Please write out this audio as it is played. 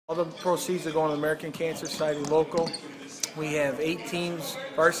All the proceeds are going to the American Cancer Society local. We have 8 teams,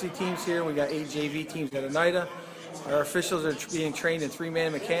 varsity teams here. We got 8 JV teams at Oneida. Our officials are being trained in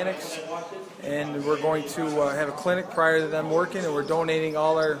 3-man mechanics, and we're going to have a clinic prior to them working, and we're donating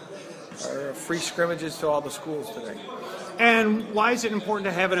all our free scrimmages to all the schools today. And why is it important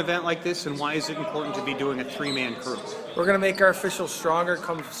to have an event like this, and why is it important to be doing a 3-man crew? We're going to make our officials stronger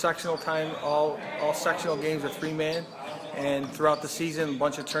come sectional time. All sectional games are 3-man, and throughout the season, a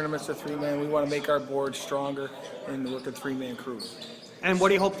bunch of tournaments are 3-man. We want to make our board stronger and work a 3-man crew. And what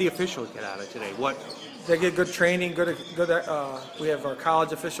do you hope the officials get out of today? They get good training. We have our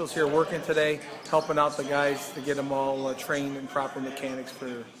college officials here working today, helping out the guys to get them all trained in proper mechanics for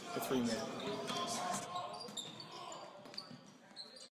the 3-man.